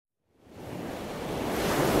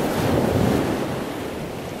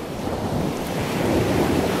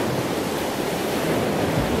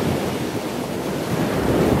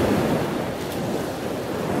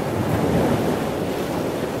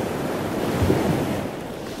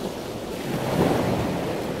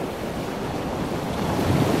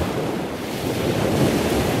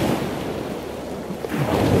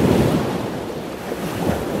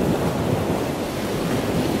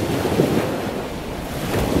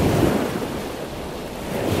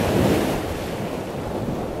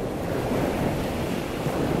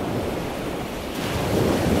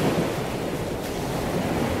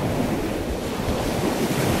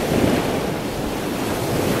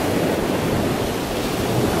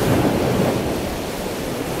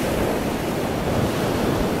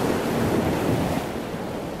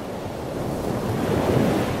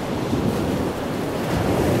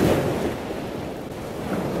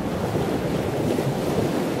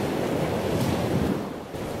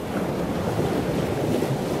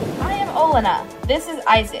Helena. This is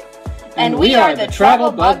Isaac. And we are the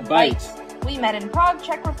Travel Bug Bite. We met in Prague,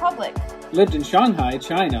 Czech Republic. Lived in Shanghai,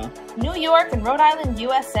 China. New York and Rhode Island,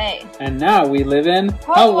 USA. And now we live in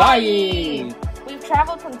Hawaii. We've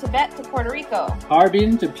traveled from Tibet to Puerto Rico.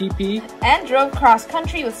 Harbin to PP. And drove cross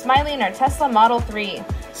country with Smiley in our Tesla Model 3.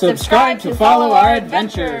 Subscribe to follow our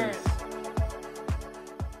adventures.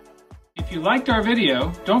 If you liked our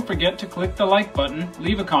video, don't forget to click the like button,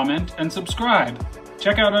 leave a comment, and subscribe.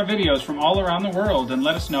 Check out our videos from all around the world and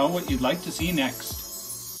let us know what you'd like to see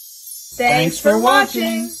next. Thanks for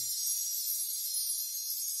watching!